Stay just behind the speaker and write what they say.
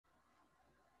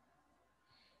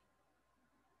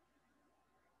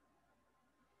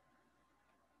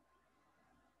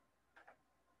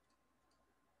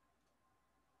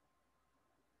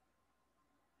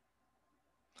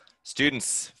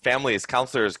Students, families,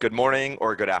 counselors, good morning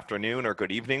or good afternoon or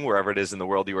good evening, wherever it is in the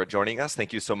world you are joining us.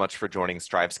 Thank you so much for joining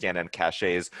StriveScan and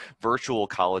Cachet's virtual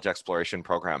college exploration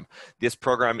program. This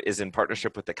program is in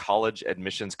partnership with the College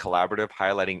Admissions Collaborative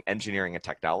highlighting engineering and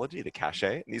technology, the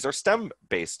Cachet. These are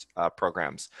STEM-based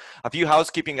programs. A few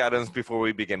housekeeping items before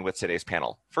we begin with today's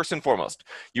panel. First and foremost,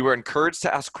 you are encouraged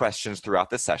to ask questions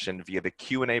throughout the session via the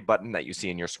Q&A button that you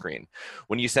see in your screen.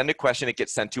 When you send a question, it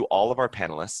gets sent to all of our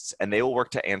panelists, and they will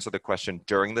work to answer the question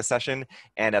during the session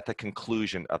and at the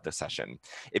conclusion of the session.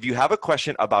 If you have a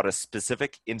question about a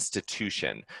specific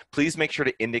institution, please make sure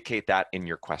to indicate that in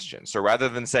your question. So rather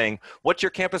than saying, what's your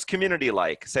campus community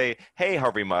like? Say, hey,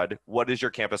 Harvey Mudd, what is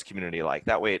your campus community like?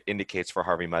 That way it indicates for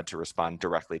Harvey Mudd to respond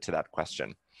directly to that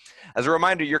question. As a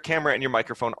reminder, your camera and your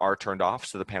microphone are turned off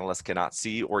so the panelists cannot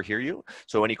see or hear you.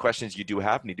 So any questions you do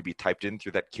have need to be typed in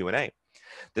through that Q&A.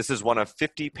 This is one of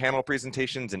 50 panel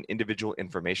presentations and individual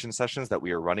information sessions that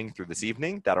we are running through this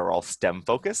evening that are all STEM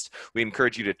focused. We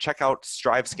encourage you to check out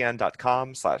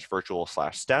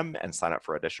strivescan.com/virtual/STEM and sign up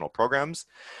for additional programs.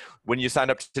 When you sign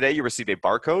up today, you receive a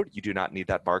barcode. You do not need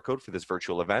that barcode for this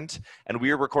virtual event. And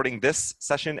we are recording this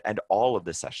session and all of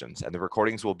the sessions. And the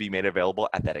recordings will be made available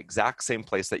at that exact same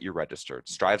place that you registered,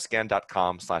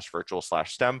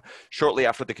 strivescan.com/virtual/STEM, shortly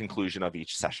after the conclusion of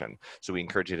each session. So we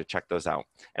encourage you to check those out.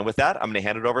 And with that, I'm going to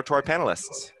hand it over to our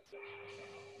panelists.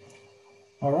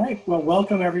 All right. Well,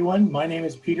 welcome, everyone. My name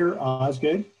is Peter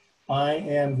Osgood. I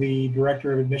am the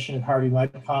Director of Admission at Harvey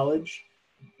Mudd College.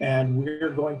 And we're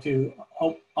going to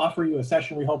offer you a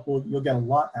session we hope you'll get a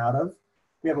lot out of.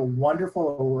 We have a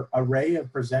wonderful array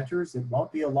of presenters. It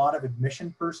won't be a lot of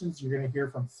admission persons. You're going to hear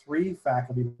from 3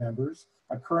 faculty members,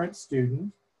 a current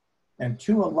student, and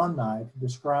 2 alumni to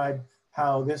describe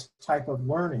how this type of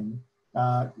learning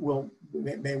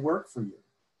may work for you.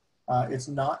 It's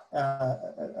not,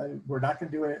 we're not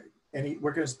going to do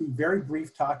we're going to be very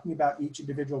brief talking about each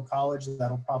individual college.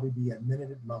 That'll probably be a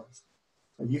minute at most.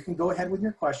 You can go ahead with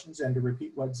your questions, and to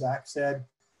repeat what Zach said,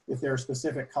 if there are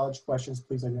specific college questions,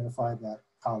 please identify that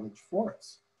college for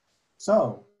us.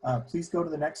 So please go to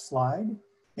the next slide.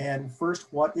 And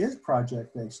first, what is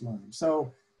project-based learning?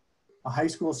 So a high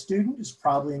school student has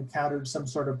probably encountered some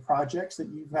sort of projects that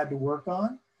you've had to work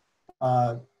on.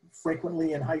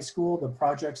 Frequently in high school, the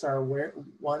projects are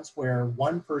ones where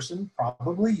one person,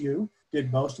 probably you,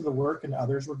 did most of the work and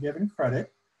others were given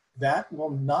credit. That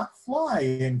will not fly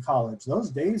in college. Those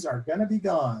days are going to be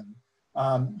gone.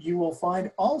 You will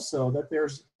find also that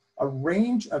there's a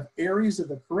range of areas of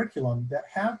the curriculum that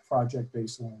have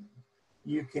project-based learning.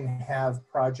 You can have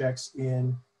projects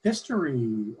in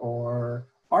history or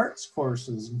arts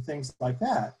courses and things like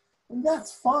that. And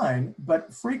that's fine,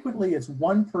 but frequently it's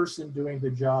one person doing the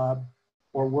job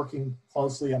or working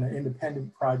closely on an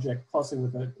independent project, closely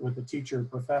with a teacher or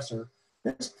professor.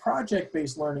 This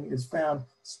project-based learning is found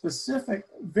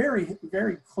very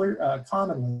clear,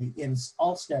 commonly in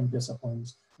all STEM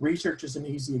disciplines. Research is an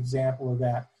easy example of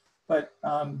that, but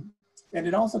and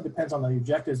it also depends on the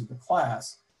objectives of the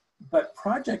class. But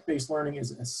project-based learning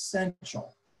is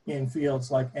essential in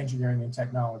fields like engineering and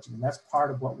technology, and that's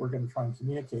part of what we're going to try and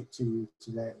communicate to you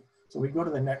today. So we go to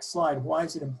the next slide. Why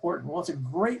is it important? Well, it's a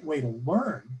great way to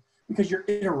learn because you're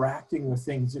interacting with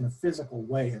things in a physical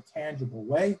way, a tangible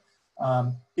way.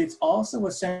 It's also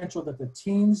essential that the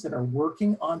teams that are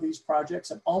working on these projects,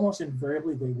 and almost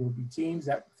invariably they will be teams,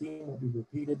 that theme will be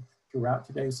repeated throughout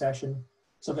today's session,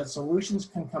 so that solutions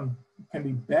can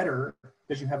be better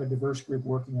because you have a diverse group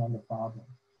working on the problem.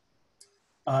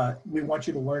 We want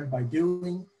you to learn by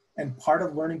doing, and part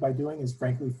of learning by doing is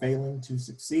frankly failing to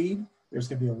succeed. There's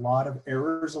going to be a lot of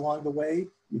errors along the way.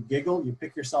 You giggle, you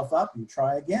pick yourself up, you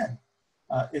try again.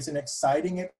 It's an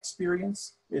exciting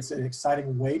experience. It's an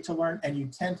exciting way to learn, and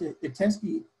it tends to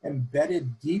be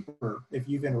embedded deeper if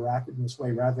you've interacted in this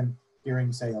way rather than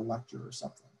hearing, say, a lecture or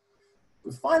something.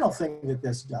 The final thing that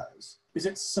this does is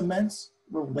it cements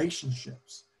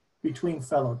relationships between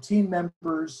fellow team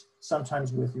members,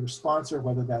 sometimes with your sponsor,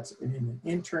 whether that's in an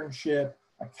internship,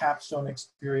 a capstone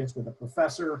experience with a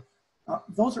professor.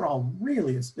 Those are all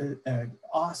really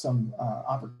awesome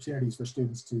opportunities for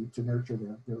students to nurture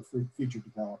their future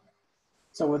development.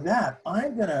 So with that,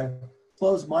 I'm going to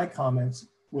close my comments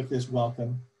with this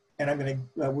welcome, and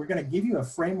we're going to give you a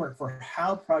framework for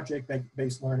how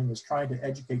project-based learning is trying to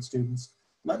educate students.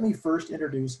 Let me first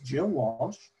introduce Jill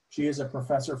Walsh. She is a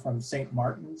professor from St.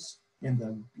 Martin's in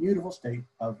the beautiful state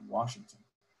of Washington.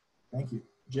 Thank you.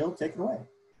 Jill, take it away.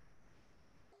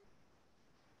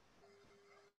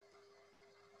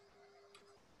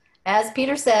 As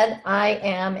Peter said, I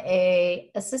am an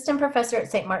assistant professor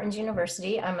at St. Martin's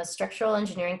University. I'm a structural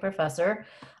engineering professor,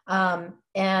 and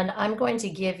I'm going to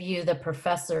give you the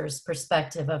professor's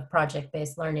perspective of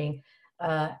project-based learning,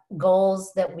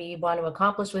 goals that we want to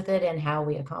accomplish with it, and how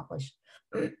we accomplish.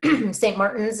 St.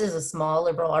 Martin's is a small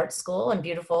liberal arts school in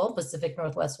beautiful Pacific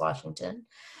Northwest Washington.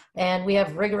 And we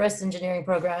have rigorous engineering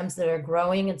programs that are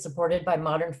growing and supported by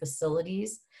modern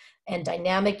facilities and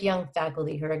dynamic young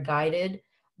faculty who are guided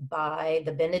by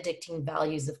the Benedictine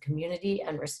values of community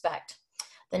and respect.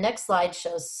 The next slide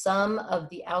shows some of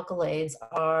the accolades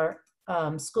our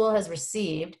school has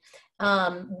received.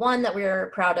 One that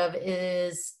we're proud of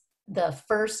is the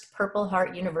first Purple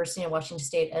Heart University in Washington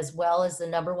State, as well as the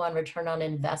 #1 return on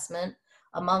investment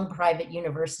among private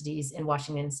universities in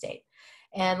Washington State.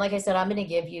 And like I said, I'm going to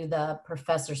give you the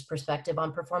professor's perspective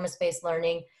on performance-based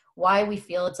learning, why we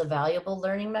feel it's a valuable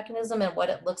learning mechanism, and what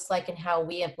it looks like and how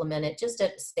we implement it just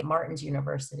at St. Martin's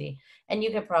University. And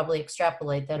you could probably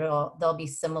extrapolate that there'll be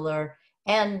similar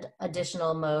and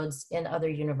additional modes in other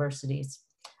universities.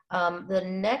 The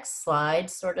next slide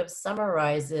sort of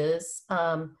summarizes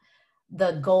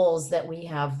the goals that we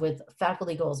have with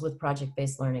faculty goals with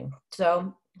project-based learning.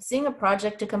 So seeing a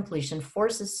project to completion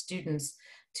forces students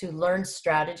to learn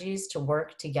strategies to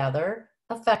work together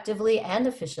effectively and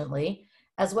efficiently,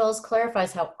 as well as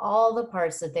clarifies how all the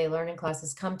parts that they learn in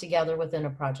classes come together within a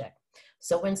project.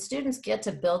 So when students get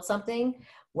to build something,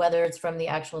 whether it's from the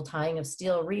actual tying of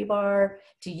steel rebar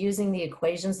to using the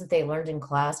equations that they learned in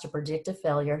class to predict a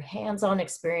failure, hands-on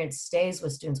experience stays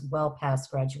with students well past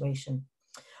graduation.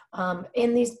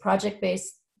 In these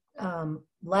project-based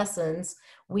lessons,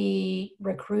 we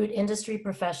recruit industry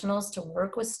professionals to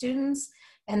work with students,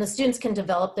 and the students can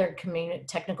develop their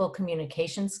technical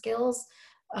communication skills,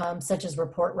 such as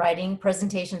report writing,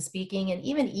 presentation speaking, and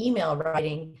even email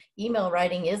writing. Email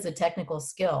writing is a technical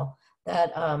skill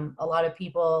that a lot of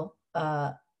people,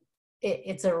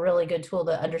 it's a really good tool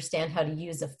to understand how to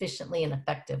use efficiently and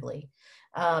effectively.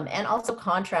 And also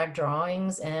contract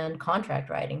drawings and contract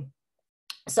writing.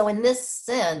 So in this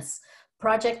sense,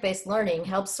 project-based learning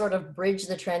helps sort of bridge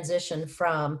the transition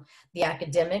from the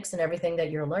academics and everything that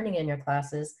you're learning in your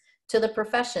classes to the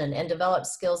profession and develop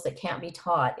skills that can't be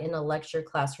taught in a lecture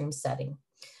classroom setting.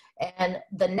 And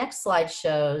the next slide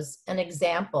shows an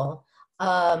example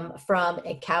from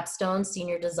a capstone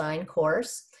senior design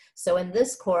course. So in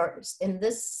this course, in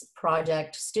this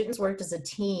project, students worked as a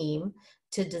team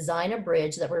to design a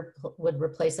bridge that would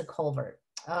replace a culvert.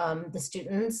 The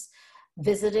students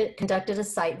conducted a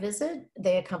site visit.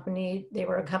 They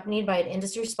were accompanied by an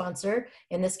industry sponsor.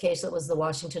 In this case, it was the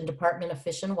Washington Department of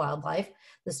Fish and Wildlife.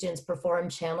 The students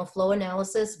performed channel flow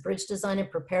analysis, bridge design,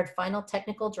 and prepared final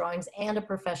technical drawings and a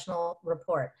professional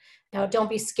report. Now, don't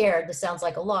be scared. This sounds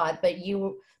like a lot, but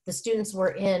the students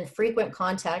were in frequent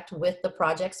contact with the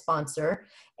project sponsor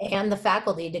and the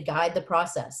faculty to guide the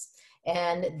process.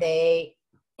 And they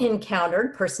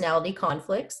encountered personality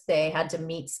conflicts. They had to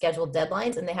meet scheduled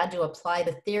deadlines, and they had to apply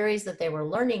the theories that they were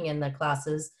learning in the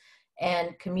classes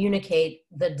and communicate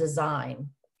the design,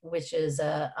 which is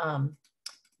a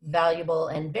valuable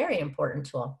and very important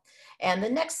tool. And the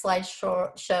next slide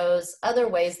shows other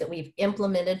ways that we've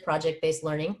implemented project-based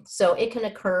learning. So it can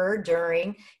occur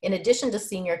during, in addition to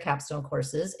senior capstone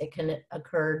courses, it can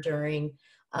occur during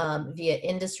via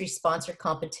industry-sponsored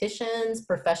competitions,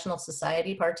 professional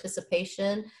society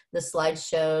participation. The slide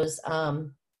shows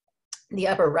the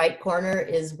upper right corner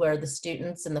is where the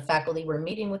students and the faculty were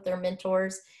meeting with their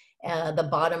mentors. The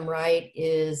bottom right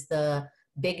is the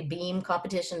Big Beam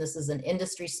competition. This is an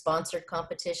industry-sponsored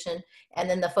competition. And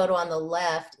then the photo on the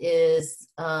left is,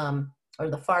 or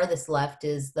the farthest left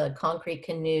is the concrete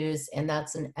canoes, and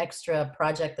that's an extra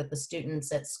project that the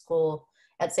students at school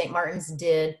at St. Martin's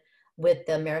did with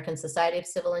the American Society of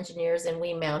Civil Engineers, and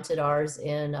we mounted ours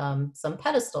in some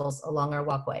pedestals along our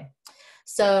walkway.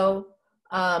 So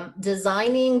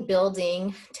designing,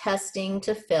 building, testing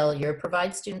to failure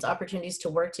provides students opportunities to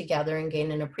work together and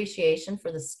gain an appreciation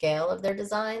for the scale of their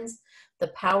designs, the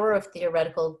power of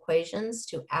theoretical equations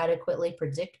to adequately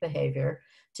predict behavior,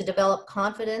 to develop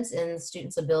confidence in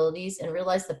students' abilities, and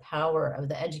realize the power of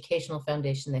the educational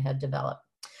foundation they have developed.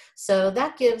 So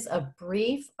that gives a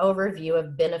brief overview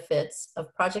of benefits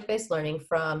of project-based learning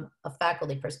from a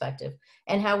faculty perspective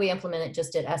and how we implement it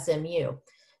just at SMU,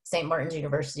 St. Martin's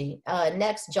University.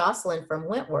 Next, Jocelyn from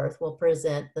Wentworth will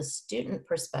present the student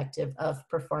perspective of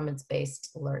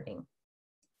performance-based learning.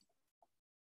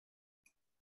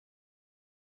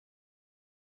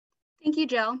 Thank you,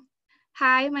 Jill.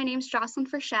 Hi, my name is Jocelyn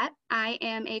Frechette. I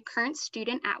am a current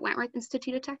student at Wentworth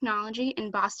Institute of Technology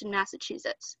in Boston,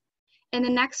 Massachusetts. In the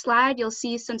next slide, you'll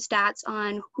see some stats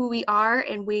on who we are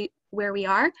and where we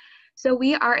are. So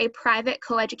we are a private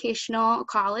coeducational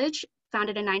college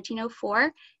founded in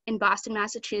 1904 in Boston,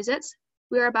 Massachusetts.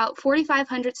 We are about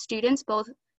 4,500 students, both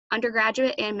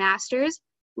undergraduate and master's.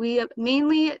 We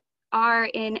mainly are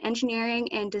in engineering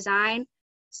and design.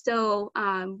 So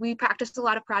we practice a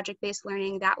lot of project-based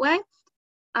learning that way.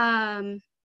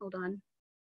 Hold on,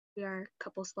 we are a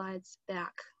couple slides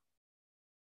back.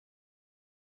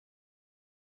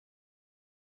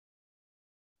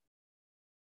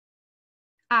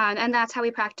 And that's how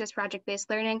we practice project-based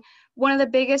learning. One of the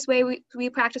biggest ways we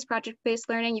practice project-based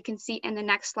learning, you can see in the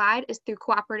next slide, is through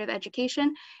cooperative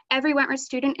education. Every Wentworth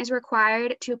student is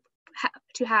required to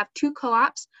have 2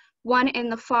 co-ops, one in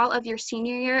the fall of your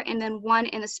senior year and then one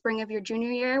in the spring of your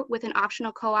junior year, with an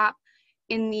optional co-op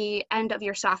in the end of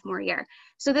your sophomore year.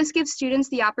 So this gives students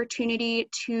the opportunity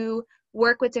to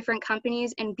work with different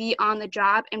companies and be on the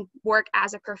job and work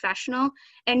as a professional.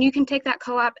 And you can take that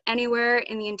co-op anywhere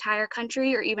in the entire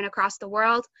country or even across the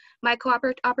world. My co-op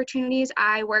opportunities,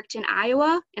 I worked in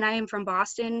Iowa, and I am from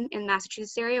Boston in the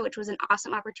Massachusetts area, which was an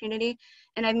awesome opportunity.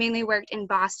 And I've mainly worked in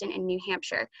Boston and New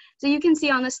Hampshire. So you can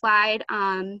see on the slide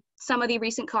some of the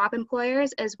recent co-op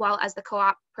employers as well as the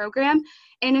co-op program.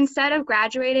 And instead of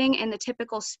graduating in the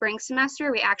typical spring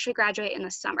semester, we actually graduate in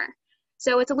the summer.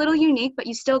 So it's a little unique, but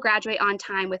you still graduate on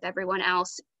time with everyone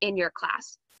else in your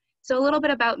class. So a little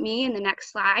bit about me in the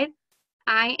next slide.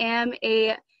 I am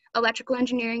a electrical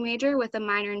engineering major with a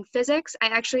minor in physics. I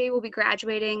actually will be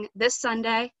graduating this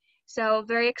Sunday, so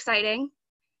very exciting.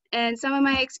 And some of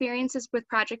my experiences with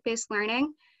project-based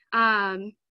learning.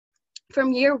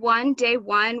 From year one, day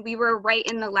one, we were right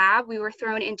in the lab. We were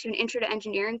thrown into an intro to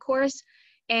engineering course.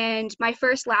 And my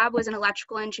first lab was an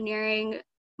electrical engineering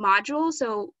module.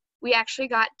 So we actually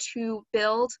got to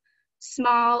build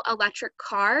small electric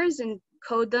cars and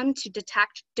code them to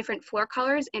detect different floor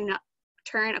colors and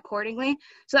turn accordingly.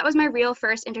 So that was my real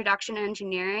first introduction to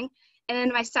engineering. And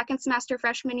in my second semester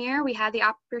freshman year, we had the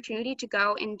opportunity to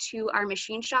go into our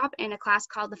machine shop in a class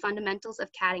called the Fundamentals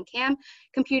of CAD and CAM,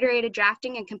 Computer-Aided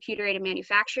Drafting and Computer-Aided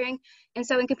Manufacturing. And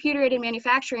so in Computer-Aided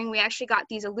Manufacturing, we actually got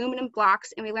these aluminum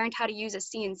blocks and we learned how to use a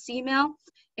CNC mill.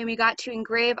 And we got to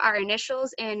engrave our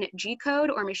initials in G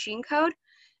code or machine code.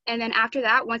 And then after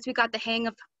that, once we got the hang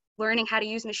of learning how to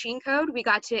use machine code, we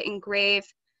got to engrave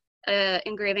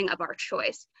engraving of our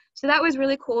choice. So that was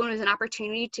really cool and it was an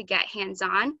opportunity to get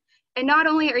hands-on. And not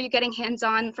only are you getting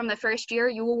hands-on from the first year,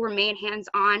 you will remain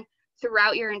hands-on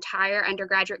throughout your entire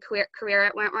undergraduate career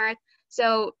at Wentworth.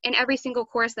 So in every single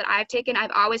course that I've taken,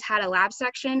 I've always had a lab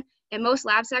section, and most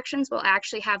lab sections will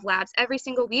actually have labs every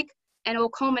single week, and it will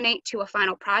culminate to a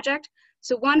final project.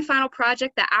 So one final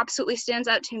project that absolutely stands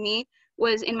out to me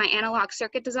was in my analog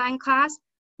circuit design class.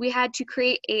 We had to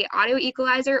create an audio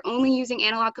equalizer only using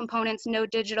analog components, no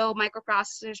digital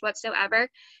microprocessors whatsoever.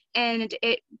 And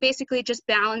it basically just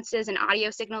balances an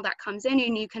audio signal that comes in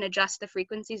and you can adjust the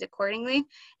frequencies accordingly.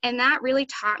 And that really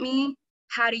taught me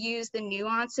how to use the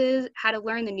nuances, how to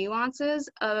learn the nuances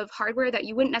of hardware that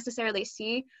you wouldn't necessarily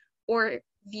see or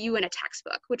view in a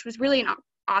textbook, which was really an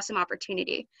awesome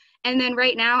opportunity. And then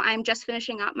right now I'm just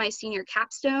finishing up my senior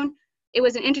capstone. It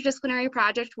was an interdisciplinary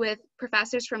project with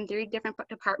professors from 3 different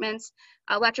departments,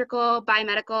 electrical,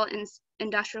 biomedical, and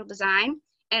industrial design.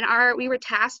 And we were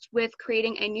tasked with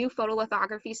creating a new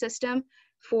photolithography system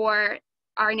for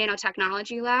our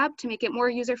nanotechnology lab to make it more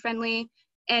user-friendly.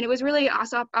 And it was really an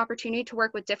awesome opportunity to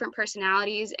work with different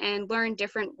personalities and learn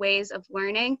different ways of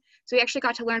learning. So we actually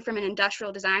got to learn from an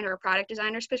industrial designer or a product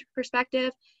designer's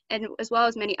perspective, and as well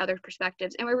as many other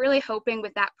perspectives. And we're really hoping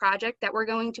with that project that we're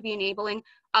going to be enabling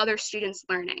other students'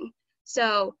 learning.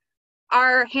 So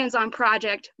our hands-on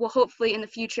project will hopefully in the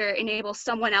future enable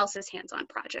someone else's hands-on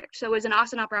project. So it was an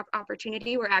awesome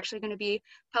opportunity. We're actually going to be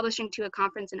publishing to a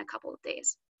conference in a couple of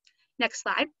days. Next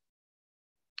slide.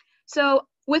 So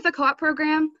with the co-op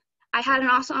program, I had an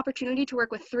awesome opportunity to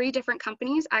work with 3 different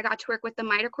companies. I got to work with the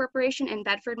MITRE Corporation in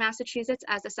Bedford, Massachusetts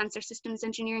as a sensor systems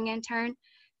engineering intern.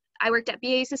 I worked at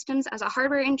BAE Systems as a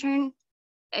hardware intern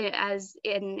as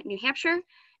in New Hampshire.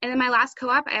 And then my last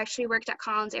co-op, I actually worked at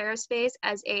Collins Aerospace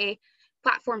as a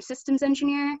platform systems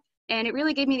engineer. And it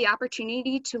really gave me the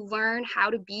opportunity to learn how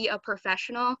to be a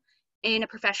professional in a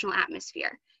professional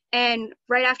atmosphere. And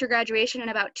right after graduation, in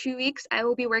about 2 weeks, I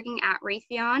will be working at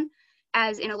Raytheon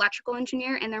as an electrical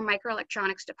engineer in their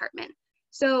microelectronics department.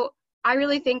 So I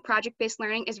really think project-based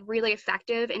learning is really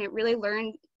effective, and it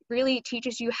really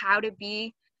teaches you how to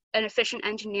be an efficient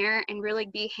engineer and really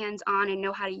be hands-on and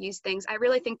know how to use things. I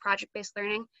really think project-based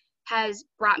learning has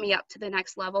brought me up to the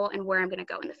next level and where I'm going to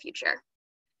go in the future.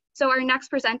 So our next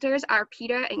presenters are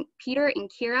Peter and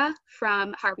Kira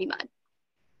from Harvey Mudd.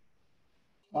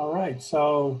 All right,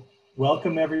 so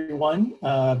welcome everyone.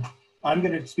 I'm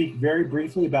going to speak very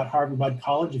briefly about Harvey Mudd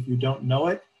College. If you don't know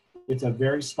it, it's a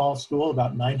very small school,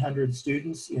 about 900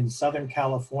 students in Southern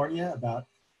California, about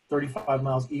 35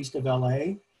 miles east of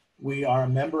LA. We are a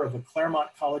member of the Claremont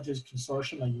Colleges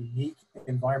Consortium, a unique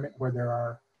environment where there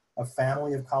are a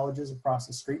family of colleges across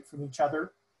the street from each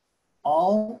other.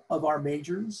 All of our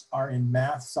majors are in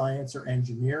math, science, or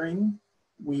engineering.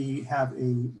 We have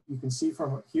you can see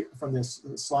from this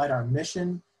slide, our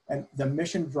mission, and the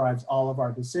mission drives all of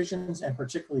our decisions and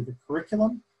particularly the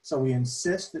curriculum. So we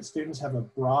insist that students have a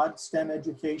broad STEM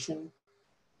education.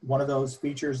 One of those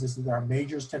features is that our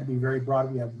majors tend to be very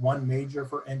broad. We have one major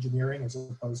for engineering as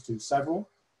opposed to several.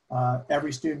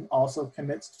 Every student also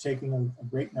commits to taking a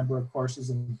great number of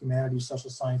courses in humanities, social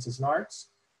sciences, and arts.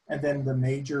 And then the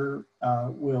major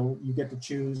you get to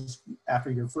choose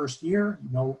after your first year.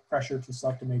 No pressure to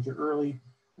select a major early.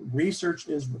 Research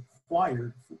is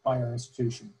required by our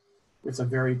institution. It's a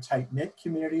very tight-knit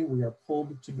community. We are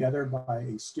pulled together by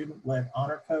a student-led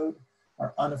honor code.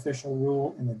 Our unofficial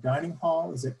rule in the dining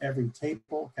hall is that every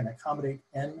table can accommodate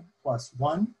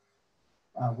N+1.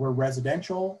 We're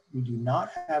residential. We do not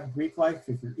have Greek life.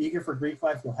 If you're eager for Greek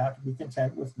life, you'll have to be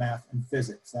content with math and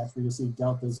physics. That's where you'll see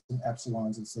deltas and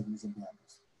epsilons and sigmas and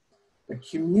gammas. The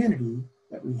community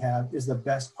that we have is the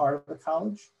best part of the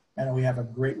college, and we have a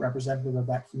great representative of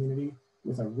that community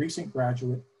with a recent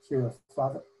graduate, Kira,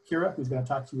 who's going to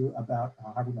talk to you about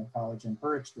Harvey Mudd College and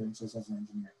her experiences as an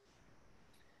engineer.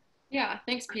 Yeah,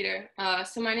 thanks, Peter.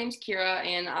 So my name's Kira,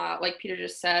 and like Peter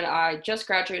just said, I just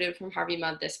graduated from Harvey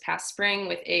Mudd this past spring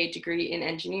with a degree in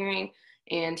engineering.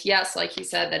 And yes, like he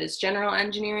said, that is general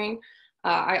engineering.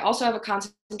 I also have a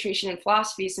concentration in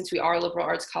philosophy since we are a liberal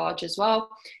arts college as well.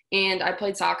 And I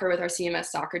played soccer with our CMS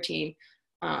soccer team.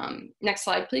 Next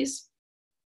slide, please.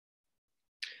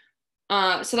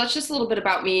 So that's just a little bit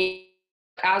about me.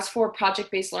 As for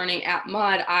project-based learning at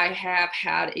Mudd, I have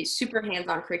had a super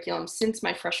hands-on curriculum since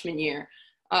my freshman year.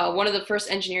 One of the first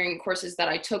engineering courses that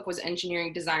I took was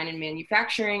engineering design and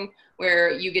manufacturing,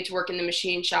 where you get to work in the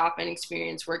machine shop and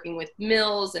experience working with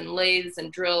mills and lathes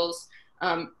and drills,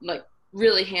 like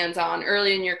really hands-on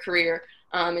early in your career.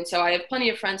 And so I have plenty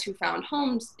of friends who found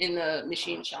homes in the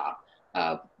machine shop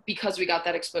because we got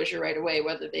that exposure right away,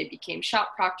 whether they became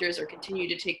shop proctors or continued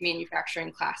to take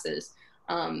manufacturing classes.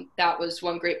 That was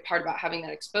one great part about having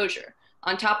that exposure.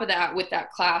 On top of that, with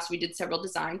that class, we did several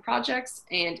design projects.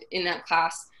 And in that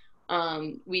class,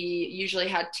 we usually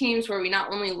had teams where we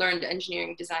not only learned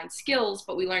engineering design skills,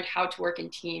 but we learned how to work in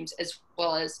teams as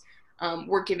well as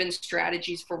were given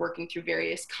strategies for working through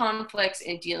various conflicts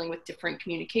and dealing with different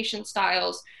communication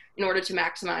styles in order to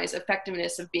maximize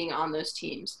effectiveness of being on those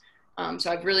teams.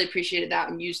 So I've really appreciated that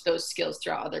and used those skills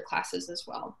throughout other classes as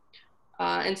well.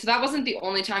 And so that wasn't the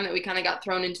only time that we kind of got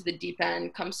thrown into the deep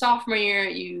end. Come sophomore year,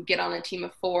 you get on a team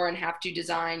of 4 and have to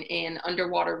design an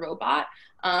underwater robot,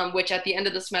 which at the end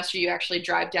of the semester, you actually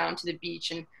drive down to the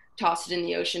beach and toss it in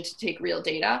the ocean to take real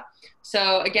data.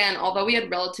 So again, although we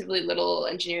had relatively little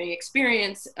engineering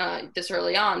experience this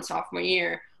early on, sophomore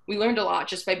year, we learned a lot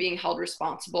just by being held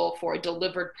responsible for a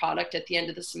delivered product at the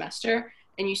end of the semester.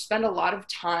 And you spend a lot of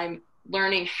time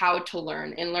learning how to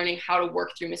learn and learning how to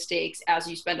work through mistakes as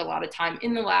you spend a lot of time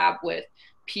in the lab with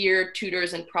peer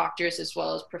tutors and proctors as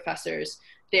well as professors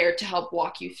there to help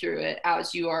walk you through it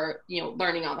as you are,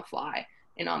 learning on the fly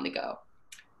and on the go.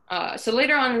 So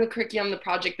later on in the curriculum, the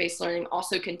project-based learning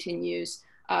also continues.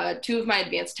 2 of my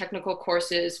advanced technical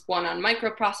courses, one on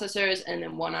microprocessors and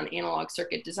then one on analog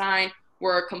circuit design,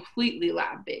 were completely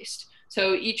lab-based.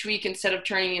 So each week, instead of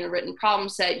turning in a written problem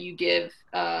set, you're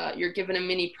given a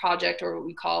mini project, or what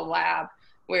we call a lab,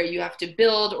 where you have to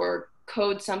build or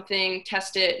code something,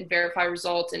 test it, and verify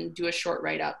results, and do a short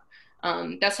write-up.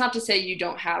 That's not to say you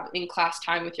don't have in-class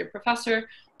time with your professor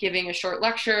giving a short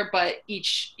lecture, but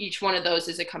each one of those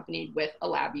is accompanied with a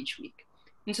lab each week.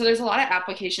 And so there's a lot of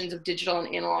applications of digital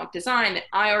and analog design that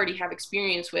I already have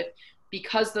experience with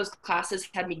because those classes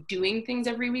had me doing things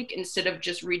every week instead of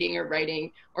just reading or writing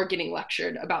or getting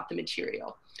lectured about the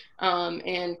material.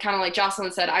 And kind of like Jocelyn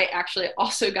said, I actually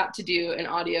also got to do an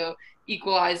audio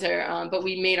equalizer, but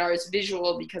we made ours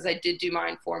visual because I did do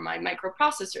mine for my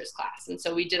microprocessors class. And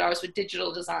so we did ours with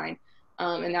digital design.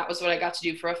 And that was what I got to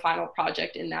do for a final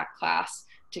project in that class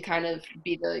to kind of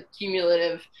be the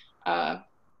cumulative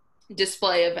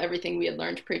display of everything we had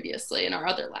learned previously in our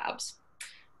other labs.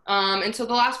 And so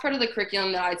the last part of the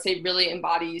curriculum that I'd say really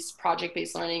embodies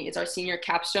project-based learning is our senior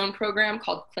capstone program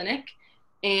called Clinic.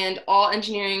 And all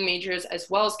engineering majors as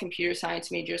well as computer science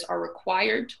majors are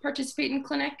required to participate in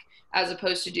Clinic. as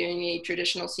opposed to doing a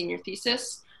traditional senior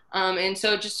thesis. And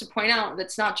so just to point out,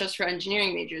 that's not just for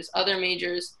engineering majors. Other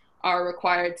majors are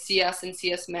required CS and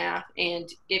CS math.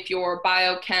 And if you're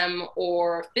biochem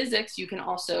or physics, you can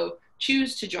also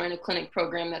choose to join a clinic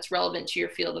program that's relevant to your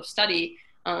field of study,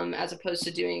 as opposed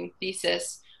to doing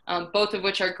thesis. Both of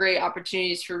which are great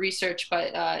opportunities for research,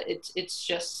 but it's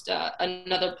just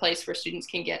another place where students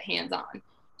can get hands-on.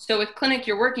 So with clinic,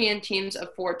 you're working in teams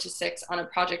of 4 to 6 on a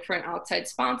project for an outside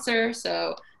sponsor.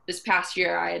 So this past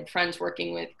year, I had friends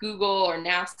working with Google or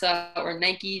NASA or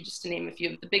Nike, just to name a few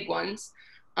of the big ones.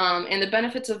 And the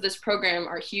benefits of this program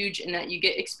are huge in that you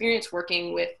get experience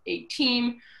working with a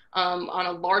team on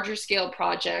a larger scale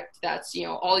project that's,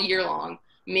 all year long,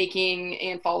 making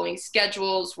and following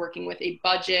schedules, working with a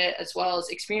budget, as well as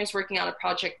experience working on a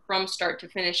project from start to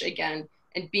finish again,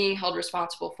 and being held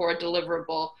responsible for a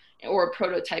deliverable or a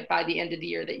prototype by the end of the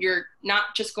year that you're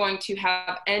not just going to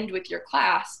have end with your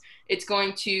class, it's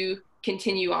going to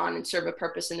continue on and serve a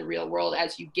purpose in the real world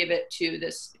as you give it to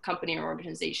this company or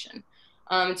organization.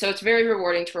 So it's very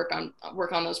rewarding to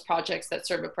work on those projects that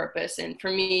serve a purpose. And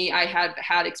for me, I have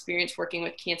had experience working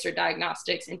with cancer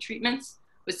diagnostics and treatments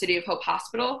with City of Hope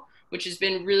Hospital, which has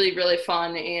been really, really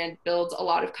fun and builds a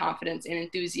lot of confidence and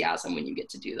enthusiasm when you get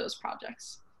to do those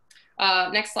projects.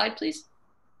 Next slide, please.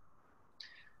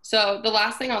 So the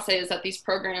last thing I'll say is that these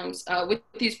programs,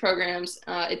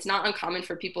 it's not uncommon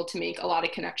for people to make a lot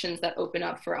of connections that open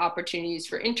up for opportunities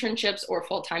for internships or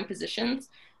full-time positions.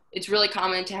 It's really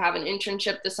common to have an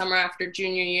internship the summer after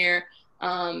junior year,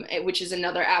 which is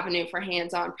another avenue for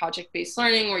hands-on project-based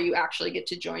learning where you actually get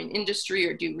to join industry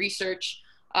or do research.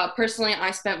 Personally,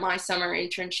 I spent my summer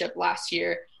internship last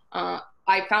year.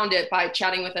 I found it by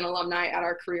chatting with an alumni at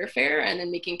our career fair and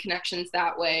then making connections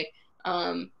that way.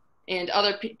 And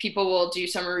other people will do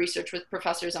summer research with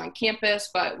professors on campus,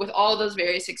 but with all those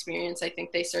various experiences, I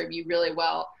think they serve you really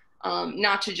well,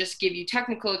 not to just give you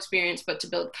technical experience, but to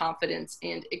build confidence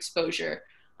and exposure.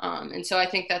 And so I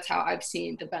think that's how I've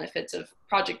seen the benefits of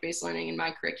project-based learning in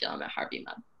my curriculum at Harvey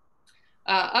Med.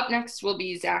 Up next will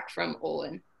be Zach from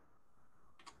Olin.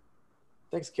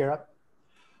 Thanks, Kara.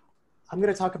 I'm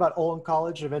going to talk about Olin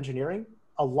College of Engineering.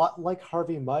 A lot like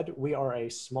Harvey Mudd, we are a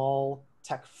small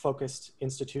tech-focused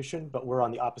institution, but we're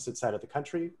on the opposite side of the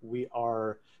country. We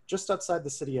are just outside the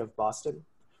city of Boston.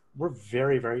 We're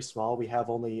very, very small. We have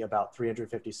only about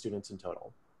 350 students in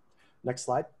total. Next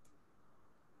slide.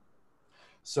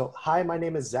 So, hi, my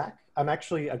name is Zach. I'm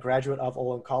actually a graduate of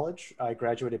Olin College. I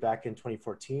graduated back in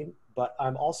 2014, but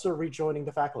I'm also rejoining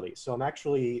the faculty. So I'm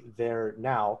actually there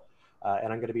now,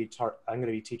 and I'm going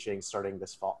to be teaching starting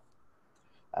this fall.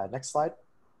 Next slide.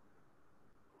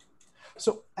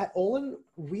 So at Olin,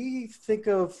 we think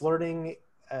of learning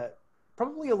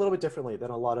probably a little bit differently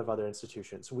than a lot of other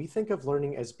institutions. We think of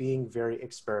learning as being very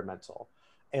experimental.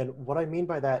 And what I mean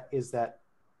by that is that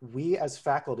we as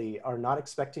faculty are not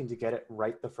expecting to get it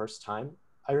right the first time.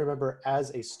 I remember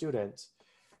as a student,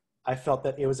 I felt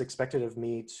that it was expected of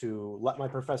me to let my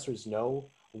professors know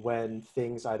when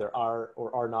things either are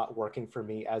or are not working for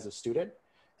me as a student.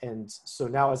 And so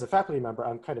now as a faculty member,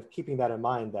 I'm kind of keeping that in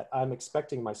mind, that I'm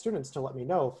expecting my students to let me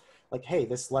know, like, hey,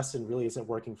 this lesson really isn't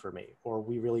working for me, or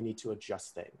we really need to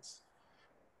adjust things.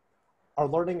 Our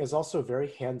learning is also very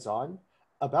hands-on.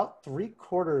 About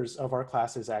 3/4 of our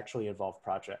classes actually involve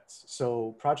projects.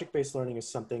 So project-based learning is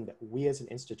something that we as an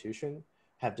institution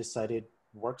have decided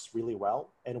works really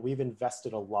well, and we've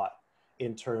invested a lot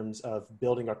in terms of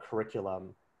building our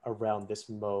curriculum around this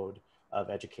mode of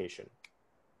education.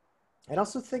 I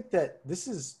also think that this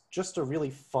is just a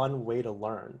really fun way to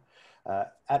learn.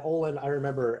 At Olin, I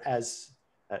remember as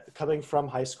coming from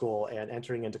high school and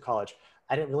entering into college,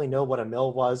 I didn't really know what a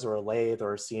mill was or a lathe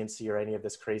or a CNC or any of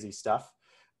this crazy stuff.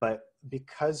 But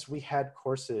because we had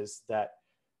courses that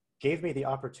gave me the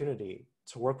opportunity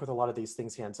to work with a lot of these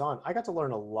things hands-on, I got to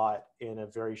learn a lot in a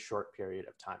very short period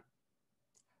of time.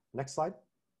 Next slide.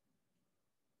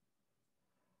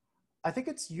 I think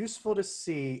it's useful to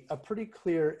see a pretty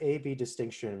clear A-B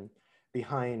distinction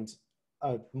behind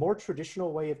a more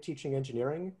traditional way of teaching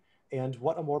engineering and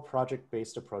what a more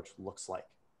project-based approach looks like.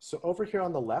 So over here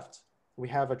on the left, we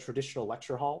have a traditional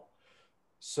lecture hall.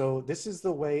 So this is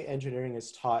the way engineering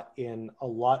is taught in a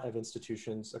lot of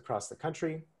institutions across the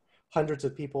country. Hundreds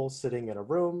of people sitting in a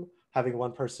room, having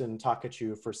one person talk at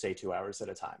you for, say, 2 hours at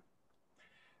a time.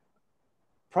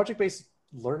 Project-based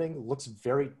learning looks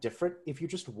very different. If you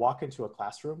just walk into a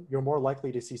classroom, you're more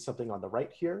likely to see something on the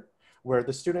right here, where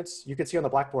the students, you can see on the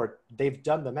blackboard, they've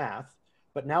done the math,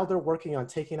 but now they're working on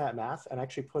taking that math and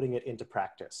actually putting it into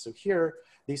practice. So here,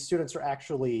 these students are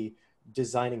actually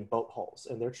designing boat hulls,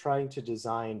 and they're trying to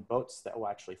design boats that will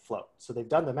actually float. So they've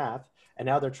done the math, and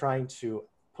now they're trying to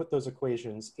put those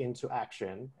equations into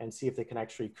action and see if they can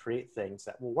actually create things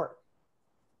that will work.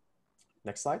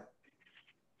 Next slide.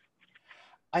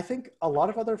 I think a lot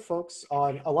of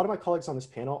my colleagues on this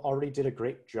panel already did a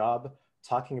great job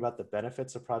talking about the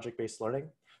benefits of project-based learning.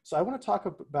 So I want to talk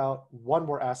about one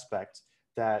more aspect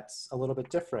that's a little bit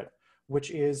different,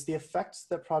 which is the effects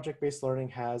that project-based learning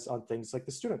has on things like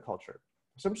the student culture.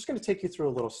 So I'm just going to take you through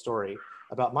a little story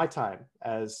about my time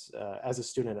as a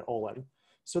student at Olin.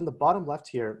 So in the bottom left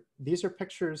here, these are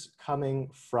pictures coming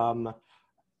from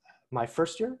my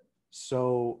first year.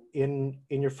 So in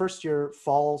your first year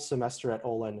fall semester at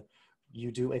Olin,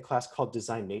 you do a class called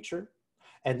Design Nature.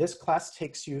 And this class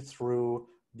takes you through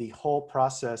the whole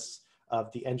process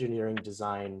of the engineering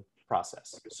design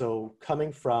process. So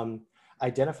coming from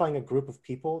identifying a group of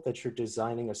people that you're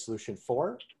designing a solution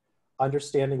for,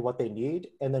 understanding what they need,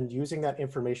 and then using that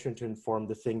information to inform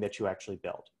the thing that you actually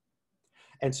build.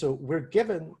 And so we're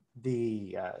given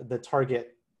the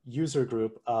target user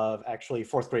group of actually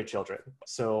fourth grade children.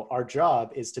 So our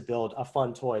job is to build a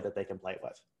fun toy that they can play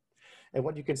with. And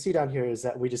what you can see down here is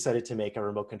that we decided to make a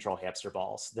remote control hamster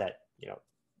balls that, you know,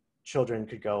 children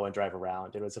could go and drive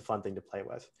around. It was a fun thing to play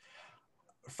with.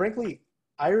 Frankly,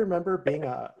 I remember being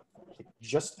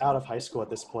just out of high school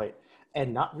at this point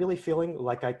and not really feeling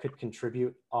like I could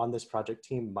contribute on this project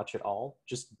team much at all,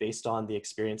 just based on the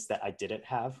experience that I didn't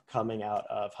have coming out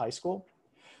of high school.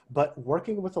 But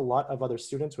working with a lot of other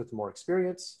students with more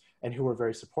experience and who were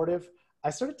very supportive, I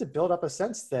started to build up a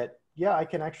sense that, yeah, I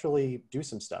can actually do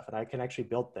some stuff and I can actually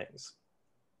build things.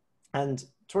 And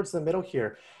towards the middle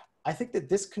here, I think that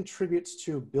this contributes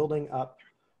to building up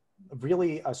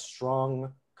really a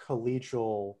strong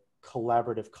collegial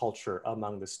collaborative culture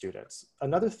among the students.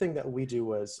 Another thing that we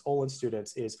do as Olin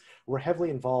students is we're heavily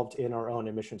involved in our own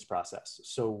admissions process.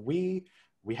 So we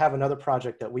have another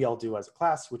project that we all do as a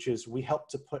class, which is we help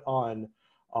to put on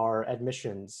our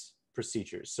admissions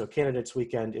procedures. So Candidates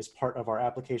Weekend is part of our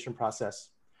application process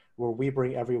where we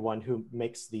bring everyone who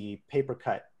makes the paper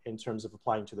cut in terms of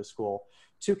applying to the school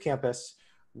to campus.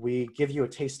 We give you a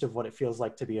taste of what it feels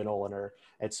like to be an Oliner.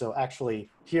 And so actually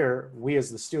here, we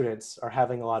as the students are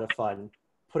having a lot of fun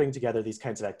putting together these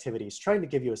kinds of activities, trying to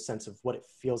give you a sense of what it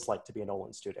feels like to be an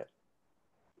Olin student.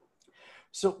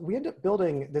 So we end up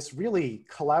building this really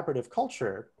collaborative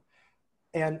culture.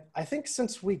 And I think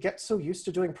since we get so used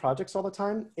to doing projects all the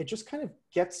time, it just kind of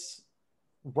gets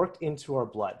worked into our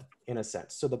blood in a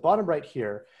sense. So the bottom right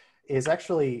here is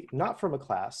actually not from a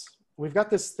class. We've got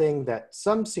this thing that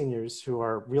some seniors who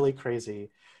are really crazy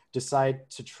decide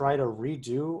to try to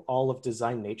redo all of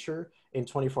Design Nature in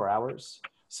 24 hours.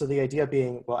 So the idea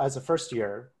being, well, as a first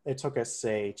year, it took us,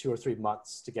 say, 2 or 3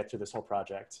 months to get through this whole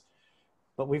project.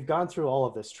 But we've gone through all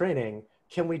of this training.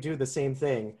 Can we do the same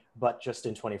thing, but just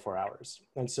in 24 hours?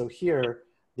 And so here,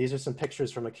 these are some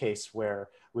pictures from a case where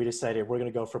we decided we're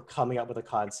going to go from coming up with a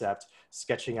concept,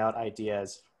 sketching out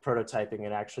ideas, prototyping,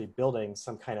 and actually building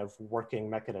some kind of working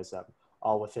mechanism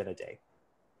all within a day.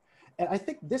 And I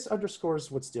think this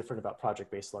underscores what's different about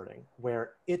project-based learning,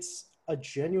 where it's a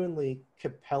genuinely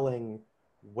compelling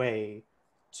way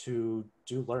to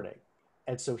do learning.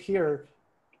 And so here,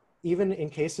 even in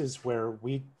cases where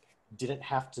we didn't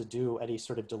have to do any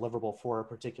sort of deliverable for a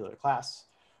particular class,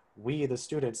 we, the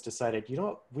students, decided, you know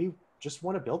what, we just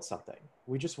want to build something.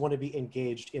 We just want to be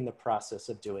engaged in the process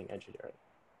of doing engineering.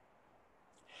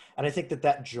 And I think that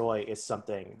that joy is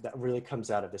something that really comes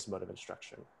out of this mode of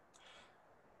instruction.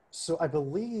 So I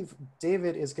believe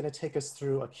David is going to take us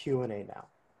through a Q&A now.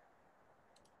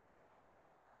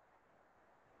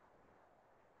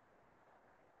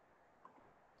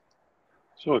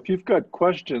 So if you've got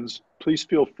questions, please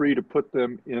feel free to put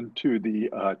them into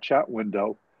the chat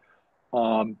window.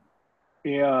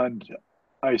 And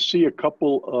I see a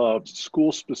couple of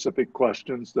school-specific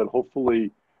questions that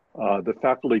hopefully the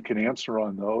faculty can answer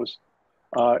on those.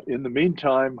 In the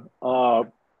meantime,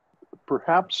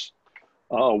 perhaps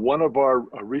one of our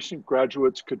recent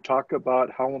graduates could talk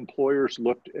about how employers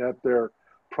looked at their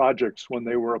projects when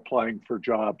they were applying for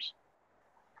jobs.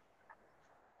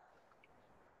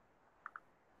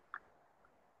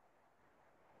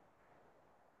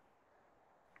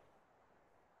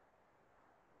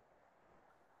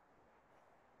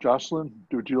 Jocelyn,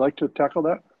 would you like to tackle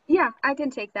that? Yeah, I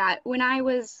can take that. When I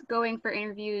was going for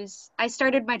interviews, I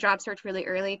started my job search really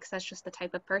early because that's just the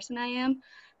type of person I am.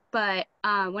 But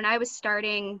when I was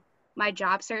starting my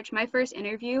job search, my first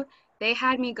interview, they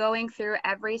had me going through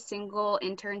every single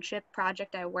internship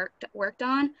project I worked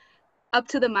on up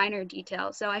to the minor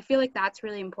detail. So I feel like that's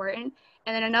really important.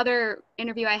 And then another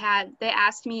interview I had, they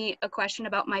asked me a question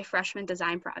about my freshman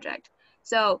design project.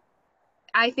 So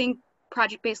I think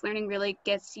project-based learning really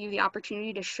gets you the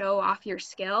opportunity to show off your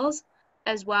skills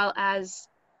as well as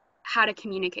how to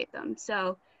communicate them.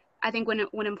 So I think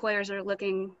when employers are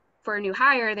looking for a new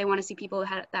hire, they want to see people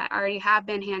that already have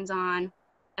been hands-on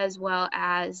as well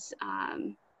as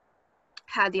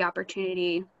had the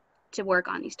opportunity to work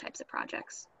on these types of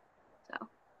projects. So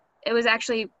it was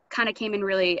actually kind of came in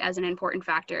really as an important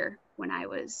factor when I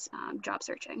was job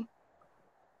searching.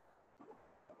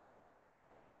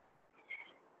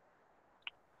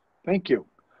 Thank you.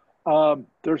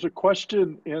 There's a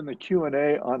question in the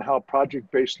Q&A on how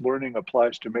project-based learning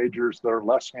applies to majors that are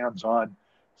less hands-on,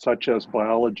 such as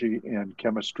biology and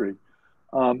chemistry.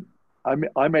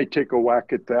 I may take a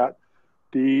whack at that.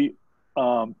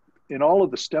 In all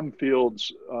of the STEM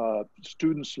fields,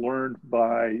 students learn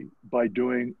by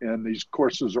doing, and these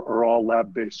courses are all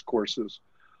lab-based courses.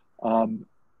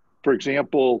 For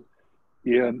example,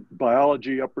 in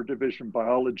biology, upper division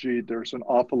biology, there's an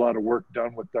awful lot of work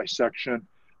done with dissection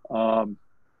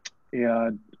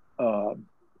and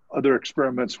other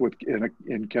experiments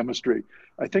in chemistry.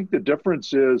 I think the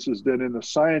difference is that in the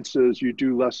sciences, you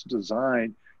do less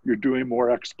design, you're doing more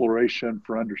exploration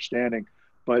for understanding.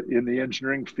 But in the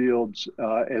engineering fields,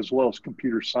 as well as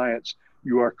computer science,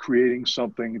 you are creating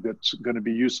something that's going to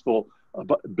be useful,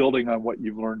 building on what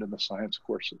you've learned in the science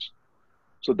courses.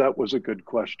 So that was a good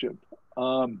question.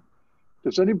 I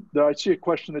see a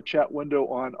question in the chat window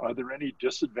on, are there any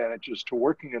disadvantages to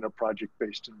working in a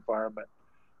project-based environment?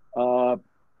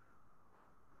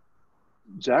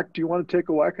 Zach, do you want to take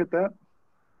a whack at that?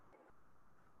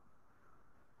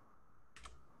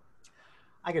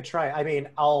 I could try. I mean,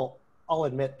 I'll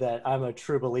admit that I'm a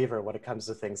true believer when it comes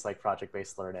to things like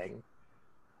project-based learning.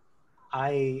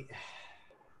 I'd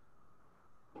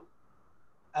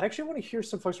actually want to hear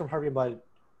some folks from Harvey Mudd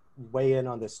weigh in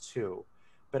on this too,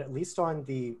 but at least on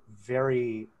the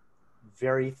very,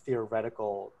 very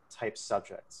theoretical type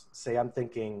subjects. Say I'm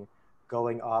thinking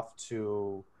going off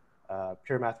to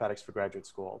pure mathematics for graduate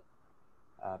school.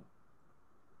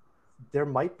 There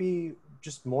might be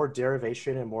just more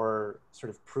derivation and more sort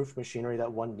of proof machinery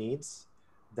that one needs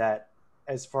that,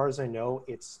 as far as I know,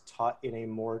 it's taught in a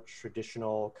more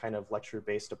traditional kind of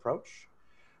lecture-based approach.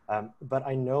 But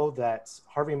I know that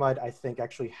Harvey Mudd, I think,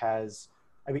 actually has,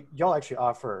 I mean, y'all actually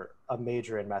offer a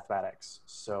major in mathematics.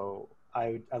 So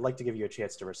I'd like to give you a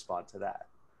chance to respond to that.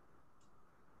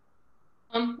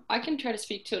 I can try to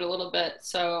speak to it a little bit.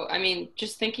 So, I mean,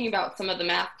 just thinking about some of the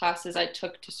math classes I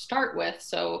took to start with.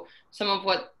 So some of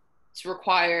what's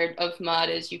required of Mudd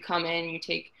is you come in, you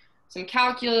take some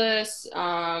calculus,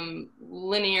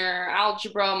 linear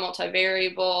algebra,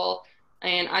 multivariable.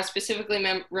 And I specifically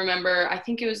remember, I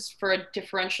think it was for a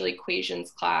differential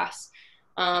equations class.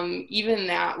 Even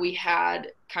that we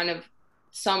had kind of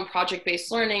some project-based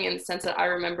learning in the sense that I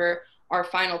remember our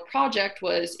final project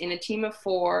was in a team of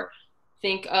 4,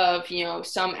 think of, you know,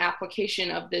 some application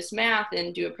of this math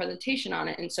and do a presentation on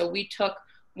it. And so we took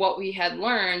what we had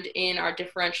learned in our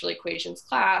differential equations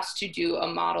class to do a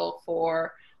model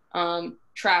for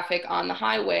traffic on the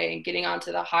highway and getting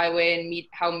onto the highway and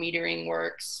how metering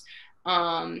works.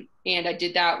 And I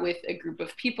did that with a group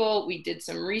of people. We did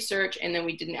some research and then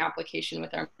we did an application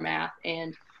with our math.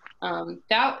 And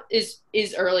that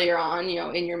is earlier on, you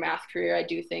know, in your math career. I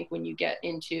do think when you get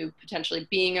into potentially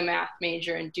being a math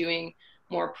major and doing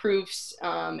more proofs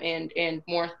and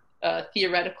more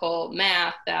theoretical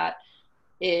math, that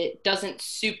it doesn't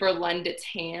super lend its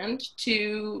hand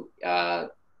to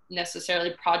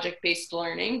necessarily project-based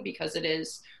learning because it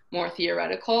is more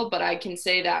theoretical. But I can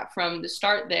say that from the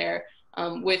start there,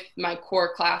 with my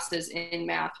core classes in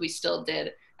math, we still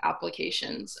did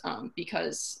applications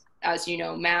because, as you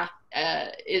know, math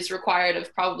is required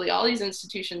of probably all these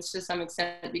institutions to some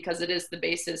extent because it is the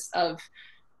basis of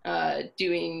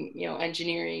doing, you know,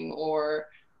 engineering or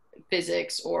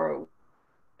physics or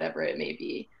whatever it may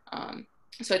be.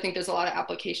 So I think there's a lot of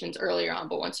applications earlier on,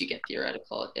 but once you get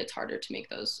theoretical, it's harder to make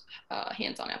those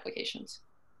hands-on applications.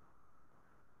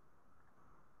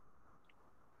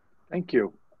 Thank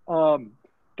you.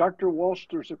 Dr. Walsh,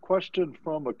 there's a question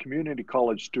from a community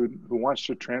college student who wants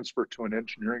to transfer to an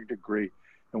engineering degree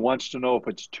and wants to know if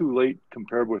it's too late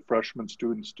compared with freshman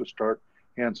students to start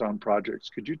hands-on projects.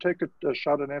 Could you take a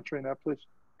shot at answering that, please?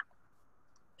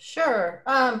 Sure.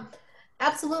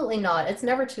 Absolutely not. It's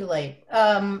never too late.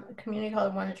 Community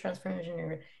college want to transfer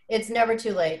engineering. It's never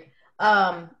too late.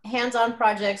 Hands-on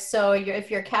projects. So if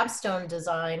your capstone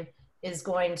design is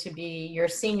going to be your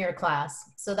senior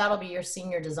class, so that'll be your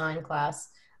senior design class.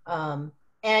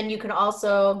 And you can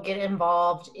also get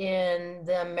involved in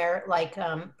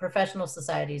the professional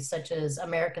societies, such as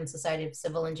American Society of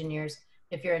Civil Engineers,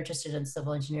 if you're interested in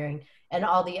civil engineering. And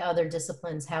all the other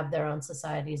disciplines have their own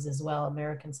societies as well.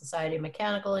 American Society of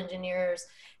Mechanical Engineers.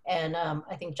 And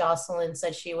I think Jocelyn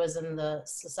said she was in the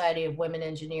Society of Women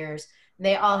Engineers. And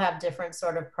they all have different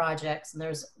sort of projects.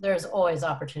 And there's always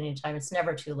opportunity time. It's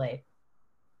never too late.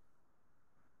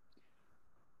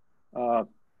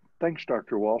 Thanks,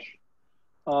 Dr. Walsh.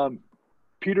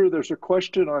 Peter, there's a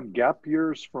question on gap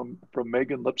years from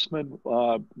Megan Lipsman.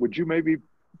 Would you maybe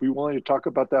be willing to talk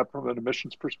about that from an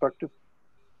admissions perspective?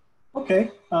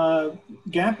 Okay,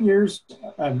 gap years,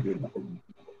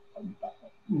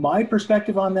 my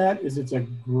perspective on that is it's a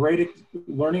great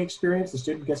learning experience. The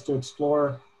student gets to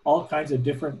explore all kinds of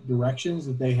different directions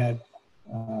that they had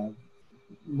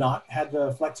not had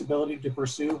the flexibility to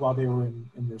pursue while they were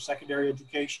in their secondary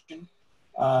education.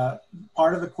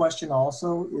 Part of the question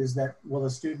also is that will the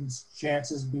student's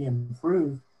chances be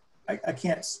improved? I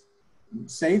can't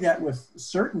say that with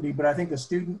certainty, but I think the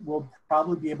student will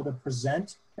probably be able to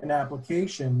present an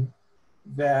application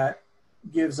that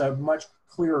gives a much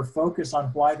clearer focus on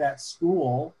why that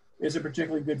school is a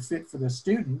particularly good fit for the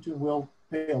student, and we'll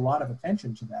pay a lot of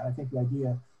attention to that. I think the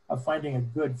idea of finding a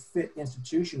good fit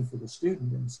institution for the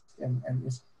student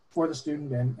and for the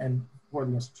student and for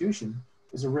the institution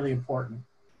is a really important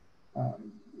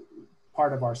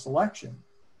part of our selection.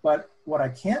 But what I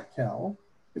can't tell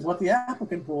is what the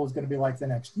applicant pool is going to be like the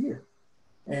next year.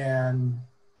 And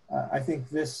I think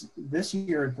this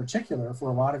year in particular, for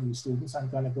a lot of you students, I'm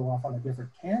going to go off on a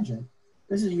different tangent.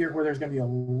 This is a year where there's going to be a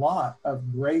lot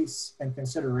of grace and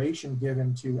consideration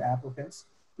given to applicants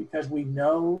because we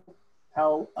know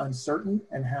how uncertain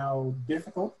and how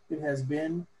difficult it has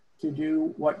been to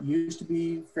do what used to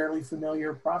be fairly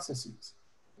familiar processes,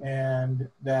 and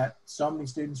that so many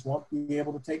students won't be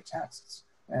able to take tests,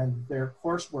 and their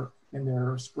coursework in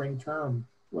their spring term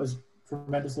was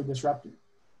tremendously disrupted.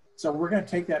 So we're going to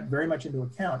take that very much into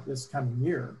account this coming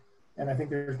year, and I think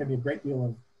there's going to be a great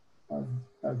deal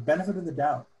of benefit of the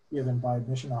doubt given by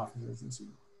admission officers this year.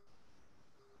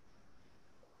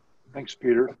 Thanks,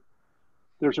 Peter.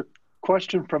 There's a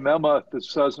question from Emma that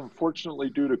says, unfortunately,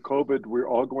 due to COVID, we're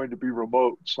all going to be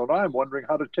remote. So now I'm wondering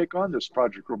how to take on this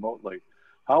project remotely.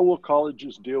 How will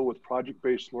colleges deal with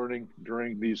project-based learning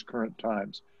during these current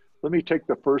times? Let me take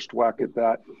the first whack at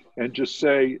that and just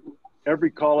say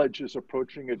every college is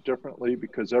approaching it differently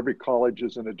because every college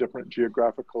is in a different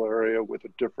geographical area with a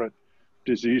different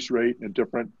disease rate and a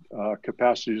different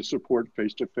capacity to support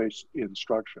face-to-face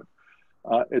instruction.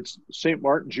 It's St.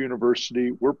 Martin's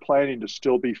University. We're planning to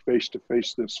still be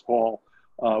face-to-face this fall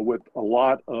with a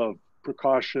lot of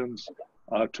precautions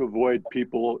to avoid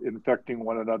people infecting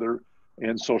one another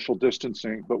and social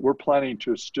distancing, but we're planning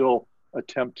to still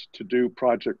attempt to do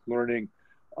project learning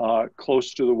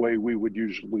close to the way we would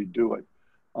usually do it.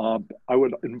 I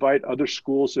would invite other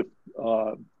schools if,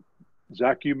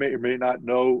 Zach, you may or may not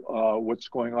know what's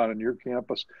going on in your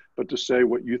campus, but to say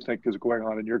what you think is going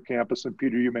on in your campus. And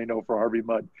Peter, you may know for Harvey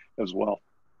Mudd as well.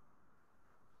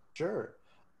 Sure.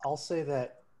 I'll say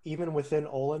that even within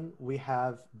Olin, we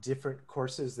have different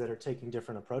courses that are taking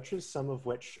different approaches, some of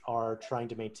which are trying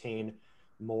to maintain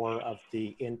more of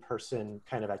the in-person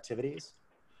kind of activities.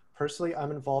 Personally,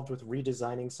 I'm involved with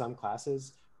redesigning some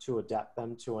classes to adapt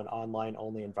them to an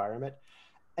online-only environment.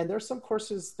 And there's some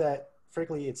courses that,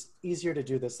 frankly, it's easier to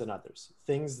do this than others.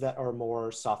 Things that are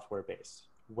more software-based,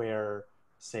 where,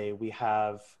 say, we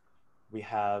have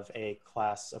a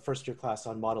class, a first-year class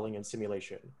on modeling and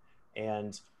simulation.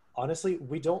 And honestly,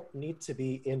 we don't need to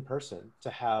be in person to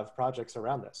have projects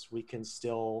around this. We can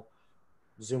still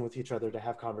Zoom with each other to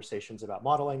have conversations about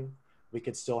modeling. We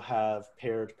could still have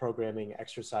paired programming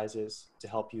exercises to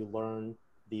help you learn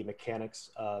the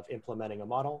mechanics of implementing a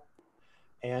model.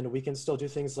 And we can still do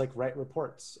things like write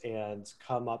reports and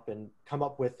come up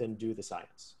with and do the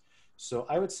science. So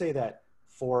I would say that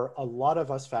for a lot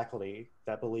of us faculty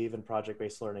that believe in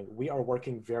project-based learning, we are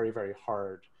working very, very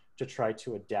hard to try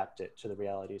to adapt it to the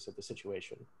realities of the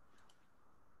situation.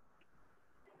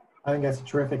 I think that's a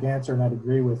terrific answer, and I'd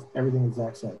agree with everything that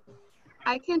Zach said.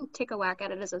 I can take a whack at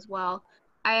it as well.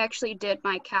 I actually did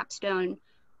my capstone.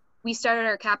 We started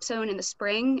our capstone in the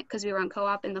spring because we were on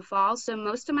co-op in the fall. So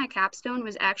most of my capstone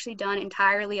was actually done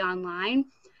entirely online.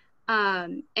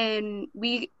 And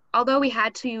although we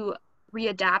had to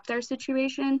readapt our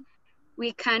situation,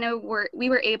 we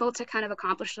were able to kind of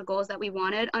accomplish the goals that we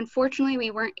wanted. Unfortunately, we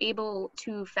weren't able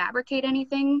to fabricate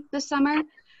anything this summer,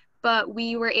 but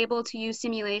we were able to use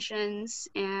simulations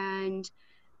and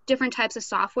different types of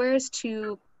softwares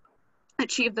to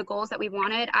achieve the goals that we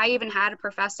wanted. I even had a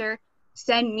professor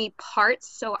send me parts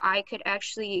so I could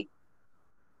actually,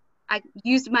 I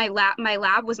used my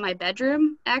lab was my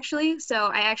bedroom actually. So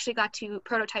I actually got to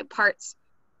prototype parts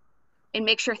and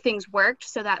make sure things worked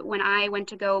so that when I went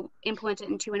to go implement it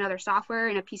into another software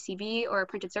in a PCB or a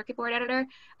printed circuit board editor,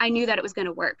 I knew that it was going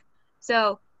to work.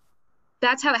 So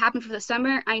that's how it happened for the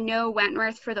summer. I know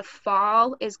Wentworth for the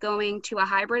fall is going to a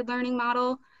hybrid learning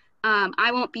model.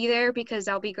 I won't be there because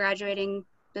I'll be graduating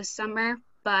this summer,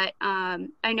 but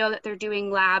I know that they're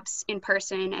doing labs in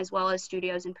person as well as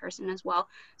studios in person as well.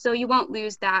 So you won't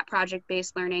lose that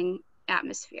project-based learning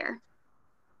atmosphere.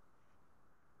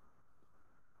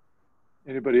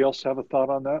 Anybody else have a thought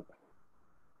on that?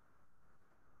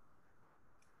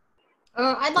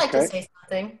 I'd like to Okay. say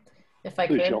something, if I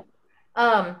Please, could. Jill.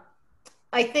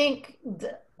 I think,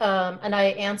 and I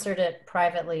answered it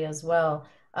privately as well,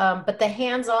 but the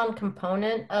hands-on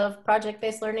component of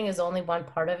project-based learning is only one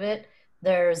part of it.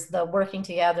 There's the working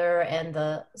together and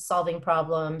the solving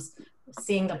problems,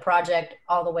 seeing the project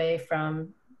all the way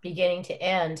from beginning to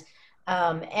end.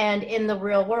 And in the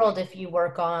real world, if you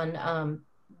work on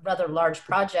rather large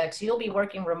projects, you'll be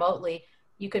working remotely.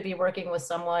 You could be working with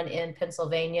someone in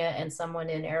Pennsylvania and someone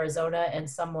in Arizona and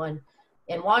someone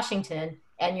in Washington,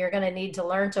 and you're going to need to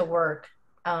learn to work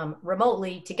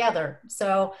remotely together.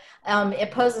 So it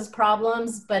poses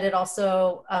problems, but it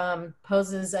also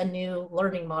poses a new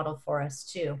learning model for us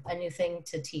too, a new thing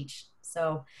to teach.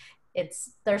 So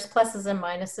there's pluses and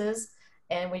minuses,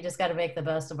 and we just got to make the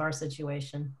best of our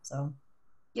situation. So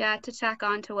yeah, to tack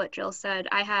on to what Jill said,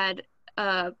 I had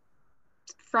a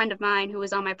friend of mine who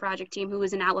was on my project team who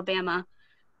was in Alabama,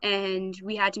 and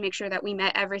we had to make sure that we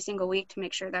met every single week to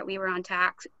make sure that we were on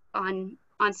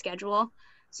schedule.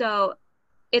 So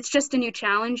it's just a new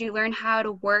challenge. You learn how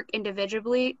to work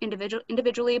individually,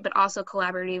 but also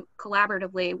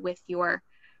collaboratively with your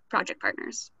project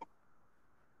partners.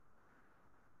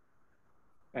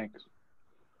 Thanks.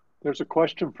 There's a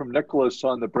question from Nicholas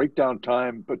on the breakdown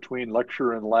time between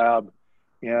lecture and lab,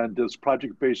 and does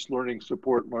project-based learning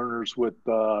support learners with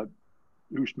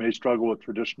who may struggle with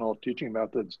traditional teaching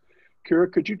methods?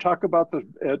 Kira, could you talk about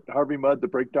at Harvey Mudd, the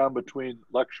breakdown between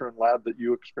lecture and lab that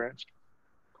you experienced?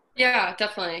 Yeah,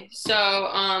 definitely. So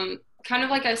kind of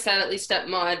like I said, at least at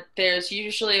Mudd, there's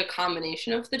usually a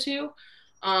combination of the two,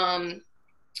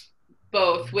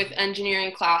 both with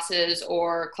engineering classes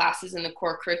or classes in the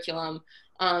core curriculum.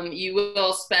 You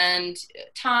will spend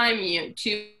time,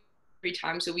 2-3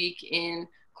 times a week in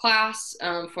class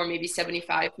for maybe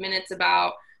 75 minutes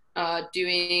about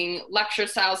doing lecture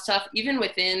style stuff. Even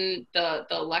within the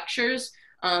lectures,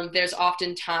 there's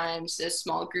oftentimes a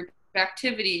small group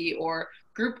activity, or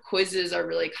group quizzes are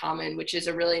really common, which is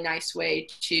a really nice way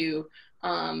to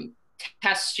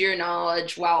test your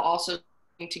knowledge while also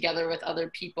together with other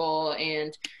people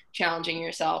and challenging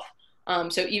yourself.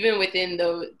 So even within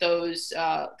those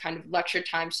kind of lecture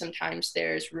times, sometimes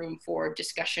there's room for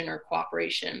discussion or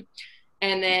cooperation.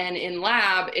 And then in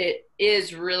lab, it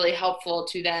is really helpful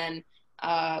to then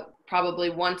probably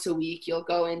once a week, you'll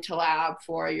go into lab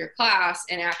for your class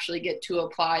and actually get to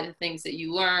apply the things that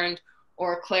you learned,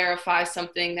 or clarify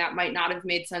something that might not have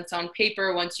made sense on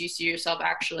paper once you see yourself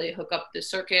actually hook up the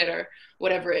circuit or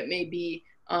whatever it may be.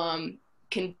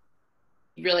 Can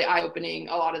be really eye-opening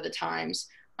a lot of the times,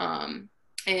 and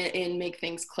make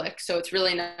things click. So it's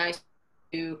really nice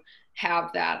to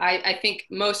have that. I think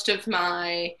most of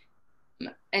my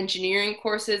engineering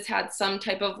courses had some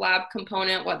type of lab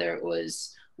component, whether it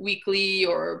was weekly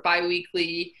or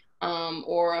bi-weekly,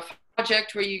 or a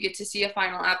project where you get to see a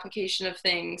final application of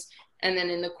things. And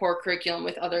then in the core curriculum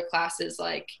with other classes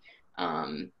like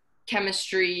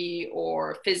chemistry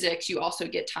or physics, you also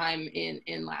get time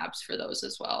in labs for those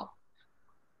as well.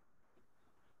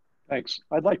 Thanks.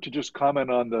 I'd like to just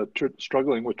comment on the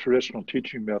struggling with traditional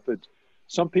teaching methods.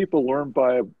 Some people learn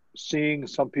by seeing,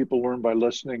 some people learn by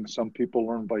listening, some people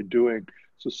learn by doing.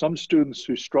 So some students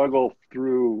who struggle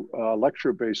through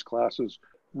lecture-based classes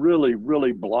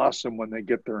really blossom when they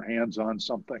get their hands on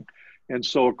something. And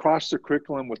so across the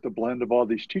curriculum with the blend of all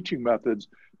these teaching methods,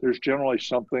 there's generally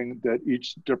something that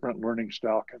each different learning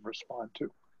style can respond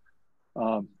to.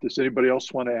 Does anybody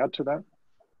else want to add to that?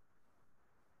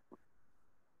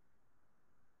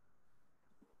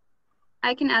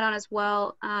 I can add on as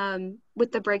well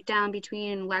with the breakdown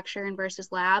between lecture and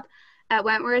versus lab. At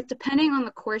Wentworth, depending on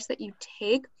the course that you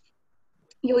take,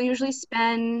 you'll usually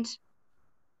spend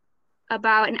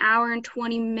about an hour and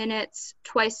 20 minutes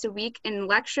twice a week in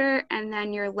lecture, and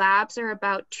then your labs are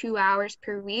about 2 hours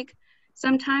per week.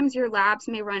 Sometimes your labs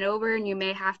may run over and you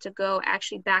may have to go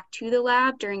actually back to the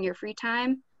lab during your free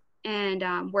time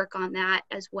and work on that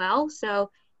as well.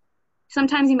 So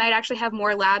sometimes you might actually have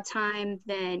more lab time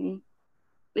than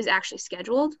is actually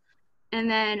scheduled. And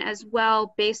then as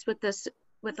well, based with this,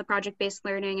 with the project-based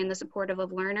learning and the supportive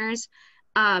of learners,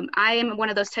 I am one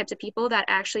of those types of people that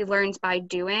actually learns by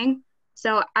doing.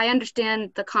 So I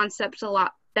understand the concepts a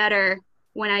lot better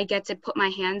when I get to put my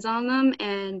hands on them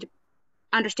and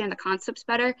understand the concepts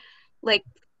better. Like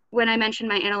when I mentioned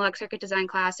my analog circuit design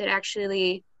class, it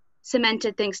actually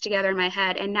cemented things together in my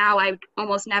head. And now I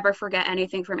almost never forget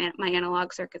anything from my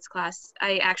analog circuits class.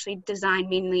 I actually design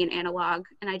mainly in analog,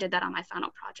 and I did that on my final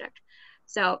project.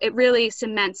 So it really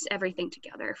cements everything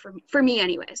together for me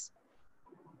anyways.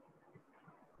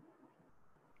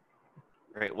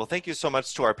 Great. Well, thank you so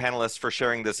much to our panelists for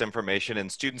sharing this information, and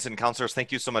students and counselors,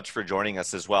 thank you so much for joining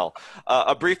us as well.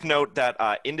 A brief note that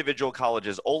individual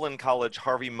colleges, Olin College,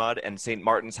 Harvey Mudd, and St.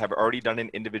 Martin's have already done an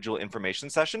individual information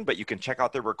session, but you can check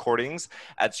out their recordings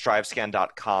at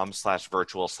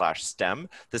strivescan.com/virtual/STEM,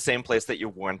 the same place that you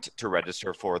went to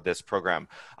register for this program.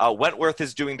 Wentworth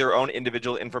is doing their own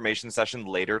individual information session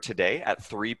later today at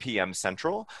 3 p.m.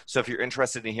 Central. So if you're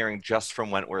interested in hearing just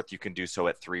from Wentworth, you can do so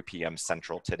at 3 p.m.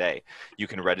 Central today. You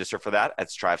can register for that at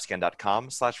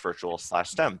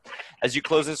strivescan.com/virtual/STEM. As you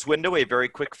close this window, a very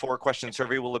quick 4-question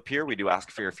survey will appear. We do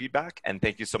ask for your feedback, and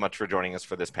thank you so much for joining us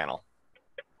for this panel.